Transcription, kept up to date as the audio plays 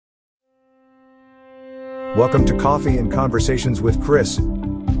Welcome to Coffee and Conversations with Chris.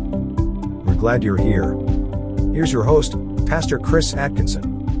 We're glad you're here. Here's your host, Pastor Chris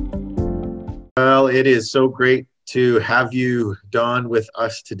Atkinson. Well, it is so great to have you, Don, with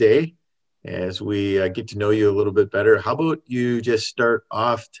us today as we get to know you a little bit better. How about you just start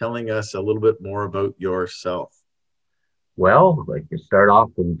off telling us a little bit more about yourself? Well, like you start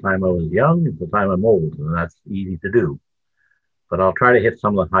off from the time I was young to the time I'm old, and that's easy to do. But I'll try to hit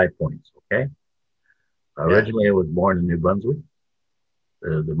some of the high points, okay? Originally, I was born in New Brunswick,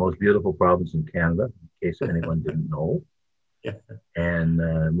 the most beautiful province in Canada, in case anyone didn't know. Yeah. And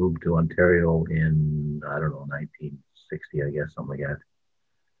moved to Ontario in, 1960, I guess, something like that.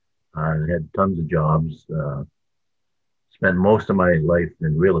 I had tons of jobs, spent most of my life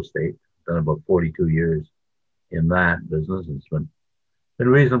in real estate, done about 42 years in that business. It's been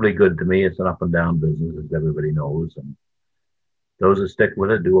reasonably good to me. It's an up and down business, as everybody knows. And those that stick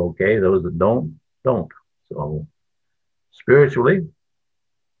with it do okay. Those that don't. So spiritually,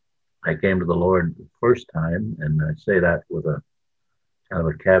 I came to the Lord the first time, and I say that with a kind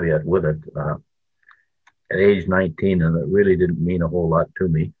of a caveat with it. At age 19, and it really didn't mean a whole lot to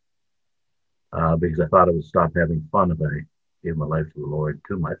me because I thought I would stop having fun if I gave my life to the Lord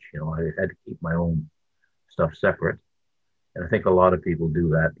too much. You know, I had to keep my own stuff separate. And I think a lot of people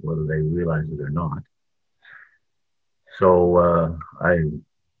do that, whether they realize it or not. So I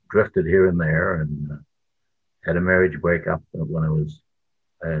drifted here and there and had a marriage breakup when I was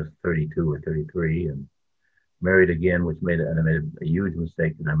 32 or 33, and married again, and I made a huge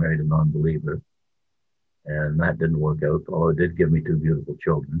mistake, and I married a non-believer. And that didn't work out, although it did give me two beautiful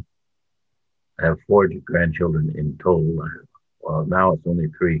children. I have four grandchildren in total. Well, now it's only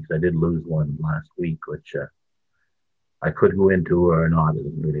three because I did lose one last week, which I could go into or not. It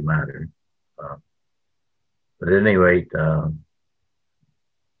doesn't really matter. But at any rate,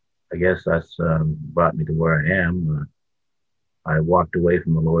 I guess that's brought me to where I am. I walked away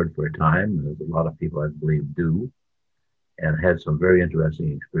from the Lord for a time, as a lot of people I believe do, and had some very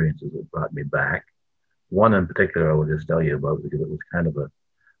interesting experiences that brought me back. One in particular I will just tell you about because it was kind of a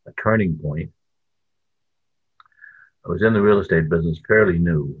turning point. I was in the real estate business fairly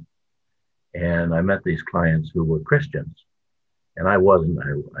new, and I met these clients who were Christians, and I wasn't.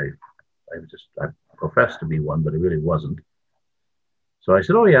 I professed to be one, but I really wasn't. So I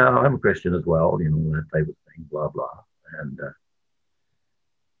said, "Oh yeah, I'm a Christian as well," you know, that type of thing, blah blah. And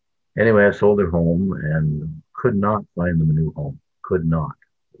anyway, I sold their home and could not find them a new home. Could not.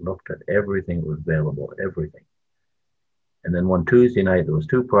 Looked at everything that was available, everything. And then one Tuesday night, there was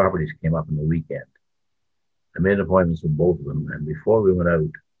two properties came up on the weekend. I made appointments with both of them, and before we went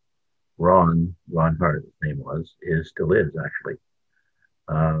out, Ron Hart, his name still is actually,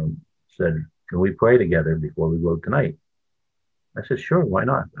 said, "Can we pray together before we go tonight?" I said, "Sure, why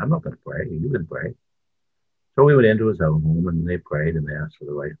not? I'm not going to pray. You can pray." So we went into his home, and they prayed, and they asked for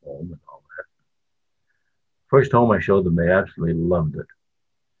the right home and all that. First home I showed them, they absolutely loved it,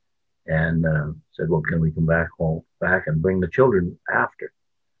 and said, "Well, can we come back and bring the children after?"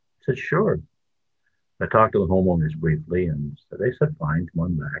 I said, "Sure." I talked to the homeowners briefly, and so they said, "Fine, come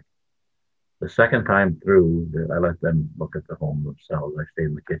on back." The second time through, I let them look at the home themselves. I stayed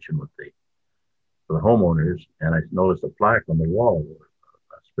in the kitchen with the homeowners, and I noticed a plaque on the wall,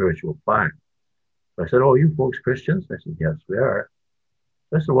 a spiritual plaque. So I said, "Oh, you folks Christians?" They said, "Yes, we are."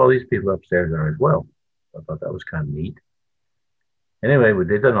 I said, "Well, these people upstairs are as well." I thought that was kind of neat. Anyway, we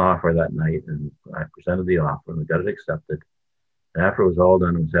did an offer that night, and I presented the offer, and we got it accepted. And after it was all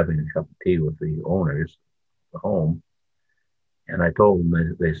done, I was having a cup of tea with the owners of the home. And I told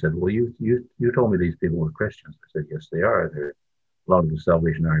them, they said, "Well, you told me these people were Christians." I said, "Yes, they are. They're belong to the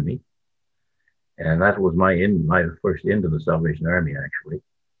Salvation Army." And that was my first into the Salvation Army, actually.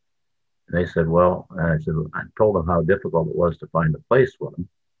 And they said, "Well," and I told them how difficult it was to find a place for them.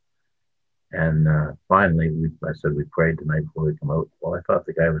 And finally, I said, "We prayed tonight before we come out." Well, I thought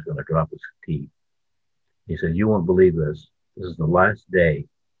the guy was going to drop his tea. He said, "You won't believe this. This is the last day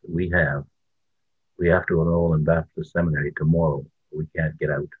that we have. We have to enroll in Baptist Seminary tomorrow. We can't get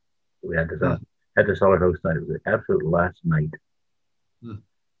out. We had to sell our house tonight. It was the absolute last night."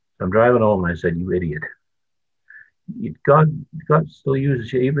 So I'm driving home, and I said, "You idiot. God still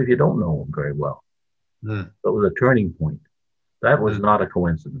uses you even if you don't know him very well." So it was a turning point. That was not a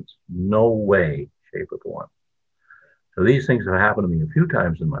coincidence. No way, shape, or form. So these things have happened to me a few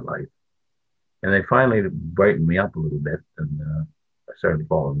times in my life, and they finally brightened me up a little bit, and I started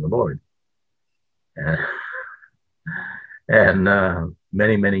following the Lord. And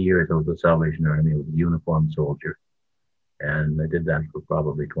many, many years I was in the Salvation Army. I was a uniformed soldier, and I did that for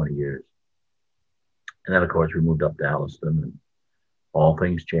probably 20 years. And then, of course, we moved up to Alliston, and all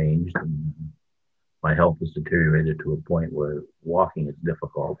things changed. And My health has deteriorated to a point where walking is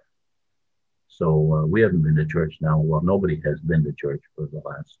difficult. So we haven't been to church now. Well, nobody has been to church for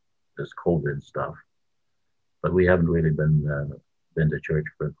this COVID stuff, but we haven't really been to church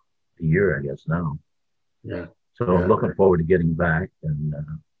for a year, I guess now. Yeah. So Yeah. I'm looking forward to getting back and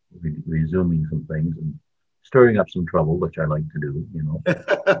resuming some things and stirring up some trouble, which I like to do, you know.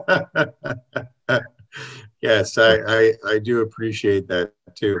 Yes, I do appreciate that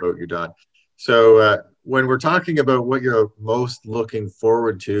too about you, Don. So when we're talking about what you're most looking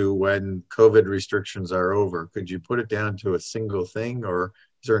forward to when COVID restrictions are over, could you put it down to a single thing, or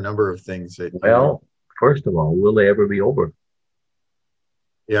is there a number of things that Well, first of all, will they ever be over?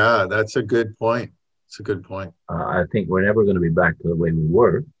 Yeah, that's a good point. It's a good point. I think we're never going to be back to the way we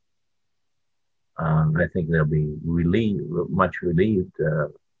were. I think they'll be much relieved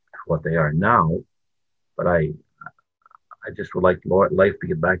to what they are now. But I just would like life to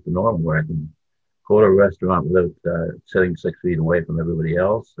get back to normal, where I can go to a restaurant without sitting 6 feet away from everybody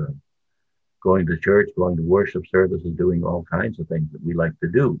else, going to church, going to worship services, doing all kinds of things that we like to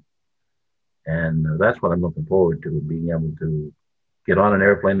do. And that's what I'm looking forward to, being able to get on an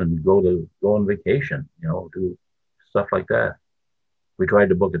airplane and go on vacation, you know, do stuff like that. We tried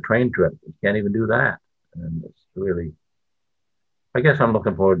to book a train trip. We can't even do that. And it's really, I guess I'm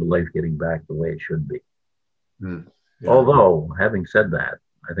looking forward to life getting back the way it should be. Yeah. Although, having said that,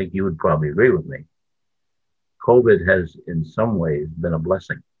 I think you would probably agree with me. COVID has, in some ways, been a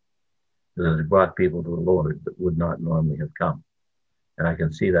blessing, because it brought people to the Lord that would not normally have come. And I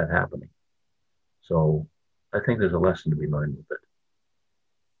can see that happening. So I think there's a lesson to be learned with it.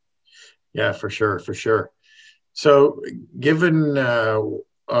 Yeah, for sure, for sure. So given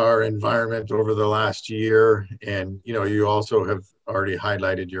our environment over the last year, and you also have already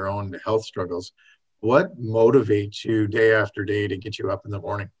highlighted your own health struggles, what motivates you day after day to get you up in the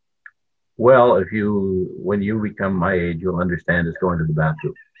morning? Well, when you become my age, you'll understand it's going to the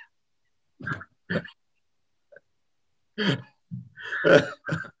bathroom.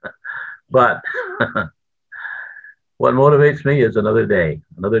 But what motivates me is another day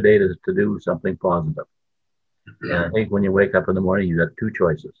to do something positive. And I think when you wake up in the morning, you got two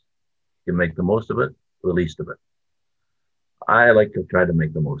choices. You can make the most of it or the least of it. I like to try to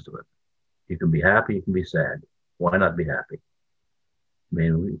make the most of it. You can be happy, you can be sad. Why not be happy? I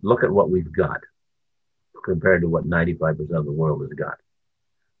mean, look at what we've got compared to what 95% of the world has got.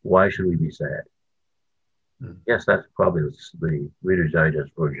 Why should we be sad? Yes, that's probably the Reader's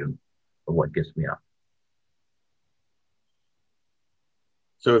Digest version of what gets me up.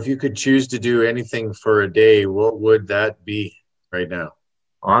 So if you could choose to do anything for a day, what would that be right now?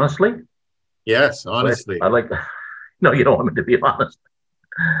 Honestly? Yes, honestly. No, you don't want me to be honest.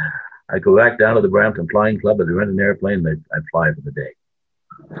 I'd go back down to the Brampton Flying Club. I'd rent an airplane. I'd fly for the day.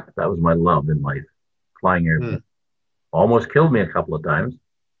 That was my love in life, flying airplanes. Almost killed me a couple of times,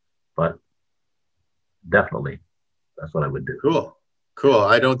 but definitely that's what I would do. Cool.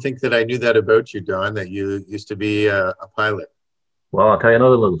 I don't think that I knew that about you, Don, that you used to be a pilot. Well, I'll tell you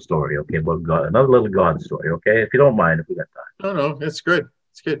another little story, okay, about God, another little God story, okay, if you don't mind, if we got time. No, it's good.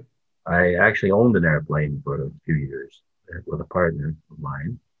 It's good. I actually owned an airplane for a few years with a partner of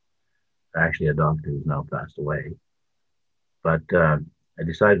mine, actually a doctor who's now passed away. But I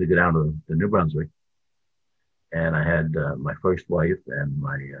decided to go down to New Brunswick, and I had my first wife and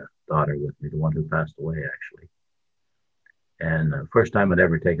my daughter with me, the one who passed away, actually. And first time I'd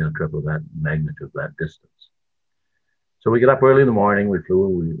ever taken a trip of that magnitude, that distance. So we got up early in the morning, we flew,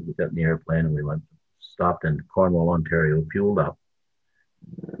 we got in the airplane, and we stopped in Cornwall, Ontario, fueled up.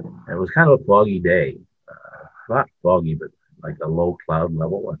 And it was kind of a foggy day. Not foggy, but like a low cloud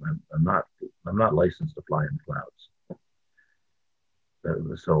level. I'm not licensed to fly in clouds.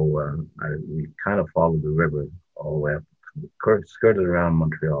 We kind of followed the river all the way up, skirted around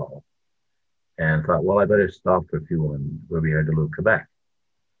Montreal, and thought, well, I better stop for fuel in Rivière-du-Loup, Quebec.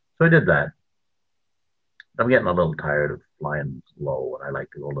 So I did that. I'm getting a little tired of flying low, and I like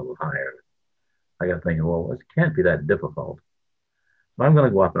to go a little higher. I got thinking, well, it can't be that difficult. So I'm going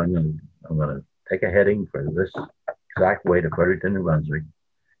to go up, and I'm going to take a heading for this exact way to Fredericton, New Brunswick.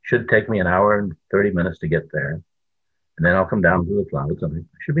 Should take me an hour and 30 minutes to get there, and then I'll come down through the clouds, and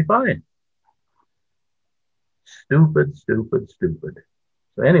I should be fine. Stupid.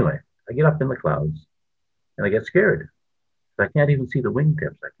 So anyway, I get up in the clouds, and I get scared. I can't even see the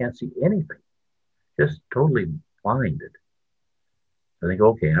wingtips. I can't see anything. Just totally blinded. I think,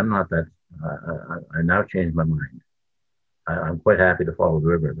 okay, I'm not that. I now changed my mind. I'm quite happy to follow the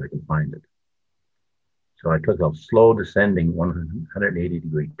river if I can find it. So I took a slow descending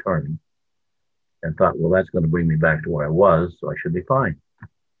 180-degree turn and thought, well, that's going to bring me back to where I was, so I should be fine.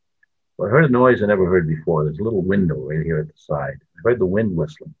 Well, I heard a noise I never heard before. There's a little window right here at the side. I heard the wind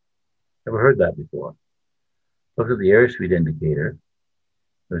whistling. Never heard that before. Looked at the airspeed indicator.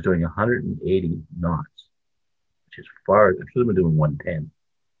 It was doing 180 knots, which is far. I should have been doing 110.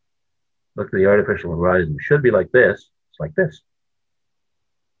 Looked at the artificial horizon. It should be like this. It's like this.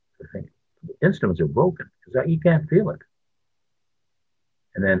 I think the instruments are broken because you can't feel it.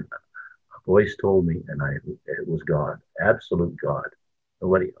 And then a voice told me, and it was God, absolute God,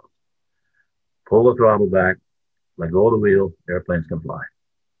 nobody else. Pull the throttle back, let go of the wheel, airplanes can fly.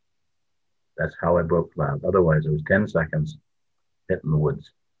 That's how I broke cloud. Otherwise, it was 10 seconds hitting the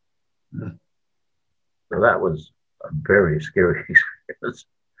woods. Mm. So that was a very scary experience.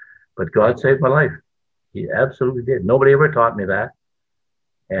 But God saved my life. He absolutely did. Nobody ever taught me that.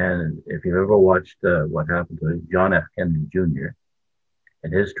 And if you've ever watched what happened to John F. Kennedy Jr.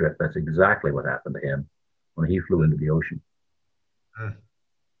 and his trip, that's exactly what happened to him when he flew into the ocean.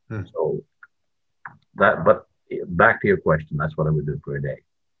 So that, but back to your question, that's what I would do for a day.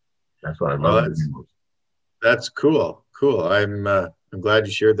 That's what I love doing most. That's cool. Cool. I'm glad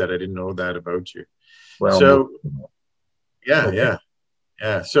you shared that. I didn't know that about you. Well, so okay.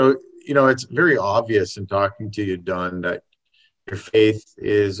 Yeah. So, it's very obvious in talking to you, Don, that your faith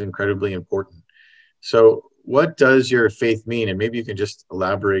is incredibly important. So what does your faith mean? And maybe you can just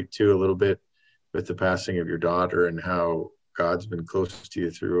elaborate too a little bit with the passing of your daughter and how God's been close to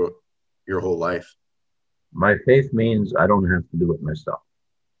you through your whole life. My faith means I don't have to do it myself.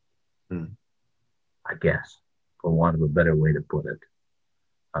 I guess, for want of a better way to put it.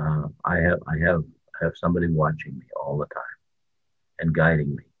 I have somebody watching me all the time and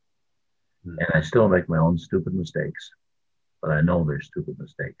guiding me. And I still make my own stupid mistakes, but I know they're stupid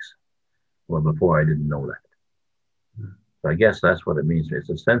mistakes. Well, before I didn't know that. So I guess that's what it means. It's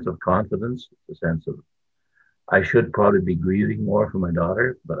a sense of confidence. It's a sense of, I should probably be grieving more for my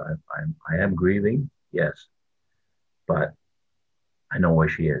daughter, but I am grieving, yes. But I know where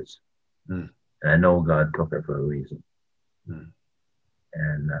she is. And I know God took her for a reason.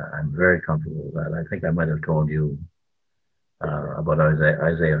 And I'm very comfortable with that. I think I might have told you about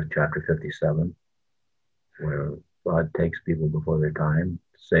Isaiah chapter 57, where God takes people before their time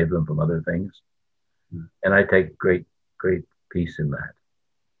to save them from other things. And I take great peace in that,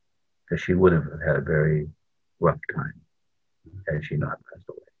 because she would have had a very rough time had she not passed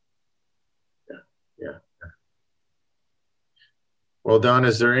away. Yeah. Well, Don,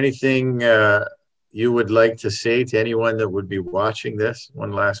 is there anything you would like to say to anyone that would be watching this?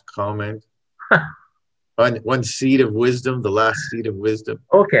 One last comment. One seed of wisdom, the last seed of wisdom.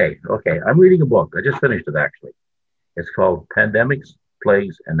 Okay. I'm reading a book. I just finished it, actually. It's called Pandemics,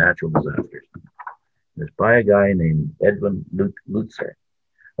 Plagues, and Natural Disasters. It's by a guy named Edwin Lutzer.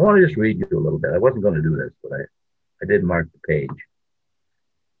 I want to just read you a little bit. I wasn't going to do this, but I did mark the page.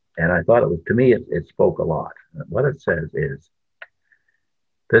 And I thought to me, it spoke a lot. What it says is,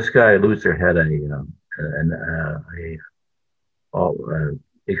 this guy Lutzer had a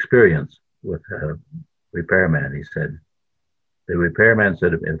experience with a repairman. He said, the repairman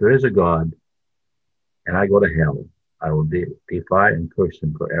said, if there is a God and I go to hell, I will defy and curse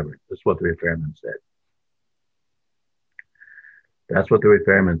him forever. That's what the repairman said. That's what the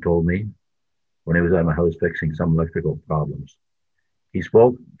repairman told me when he was at my house fixing some electrical problems. He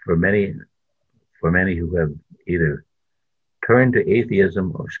spoke for many who have either turned to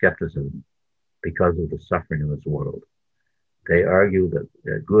atheism or skepticism because of the suffering of this world. They argue that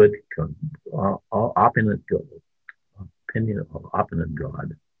a good, opinient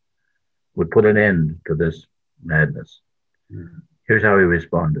God would put an end to this madness. Here's how he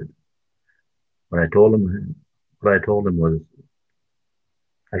responded. What I told him was,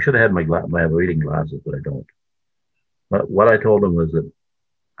 I should have had my reading glasses, but I don't. But what I told him was that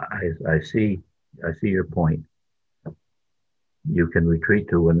I see your point. You can retreat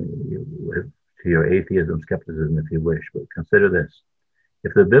to your atheism, skepticism, if you wish, but consider this.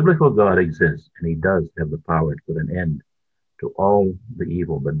 If the biblical God exists, and he does have the power to put an end to all the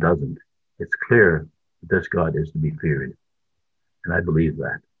evil but doesn't, it's clear that this God is to be feared. And I believe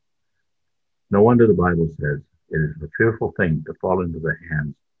that. No wonder the Bible says it is a fearful thing to fall into the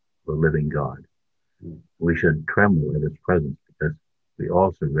hands of a living God. We should tremble at his presence, because we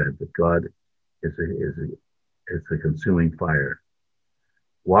also read that God is a consuming fire.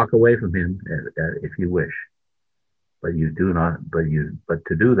 Walk away from him if you wish, but you do not. But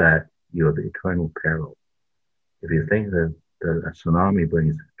to do that, you have eternal peril. If you think that a tsunami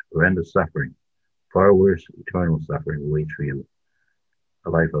brings horrendous suffering, far worse eternal suffering waits for you, a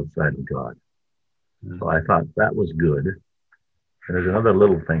life outside of God. So I thought that was good. And there's another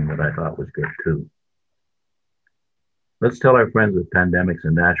little thing that I thought was good too. Let's tell our friends that pandemics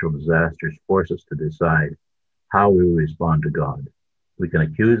and natural disasters force us to decide how we will respond to God. We can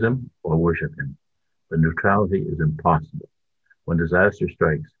accuse him or worship him, but neutrality is impossible. When disaster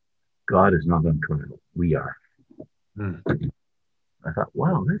strikes, God is not on trial. We are. I thought,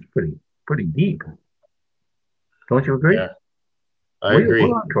 wow, that's pretty deep. Don't you agree? Yeah, I agree.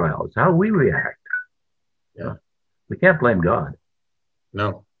 We're on trial. It's how we react. Yeah. We can't blame God.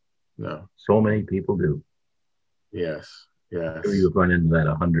 No. So many people do. Yes. I'm sure you've run into that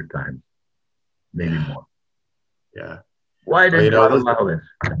 100 times, maybe more. Yeah. Why did God allow this?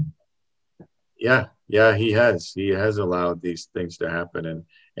 Yeah, he has allowed these things to happen,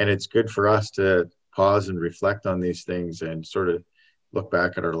 and it's good for us to pause and reflect on these things and sort of look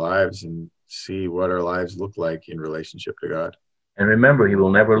back at our lives and see what our lives look like in relationship to God. And remember, he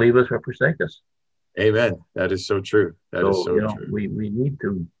will never leave us or forsake us. Amen. That is so true. That is so true. We need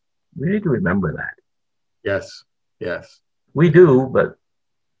to remember that. Yes. We do, but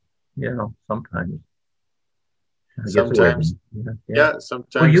sometimes. Sometimes.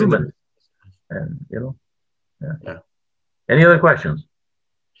 We're human. And Yeah. Any other questions?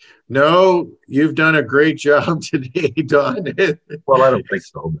 No, you've done a great job today, Don. Well, I don't think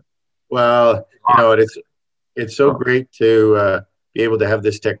so. Well, it's so great to be able to have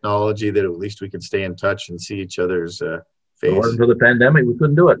this technology that at least we can stay in touch and see each other's face. Until the pandemic, we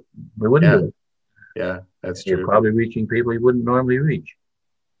couldn't do it. We wouldn't do it. Yeah, that's true. You're probably reaching people you wouldn't normally reach.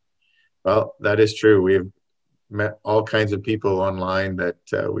 Well, that is true. We've met all kinds of people online that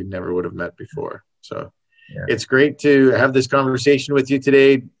we never would have met before. So It's great to have this conversation with you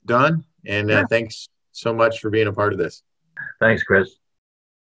today, Don. And thanks so much for being a part of this. Thanks, Chris.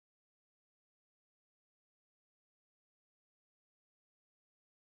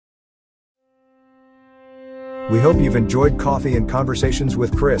 We hope you've enjoyed Coffee and Conversations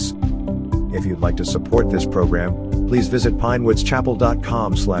with Chris. If you'd like to support this program, please visit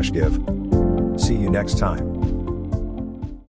pinewoodschapel.com/give. See you next time.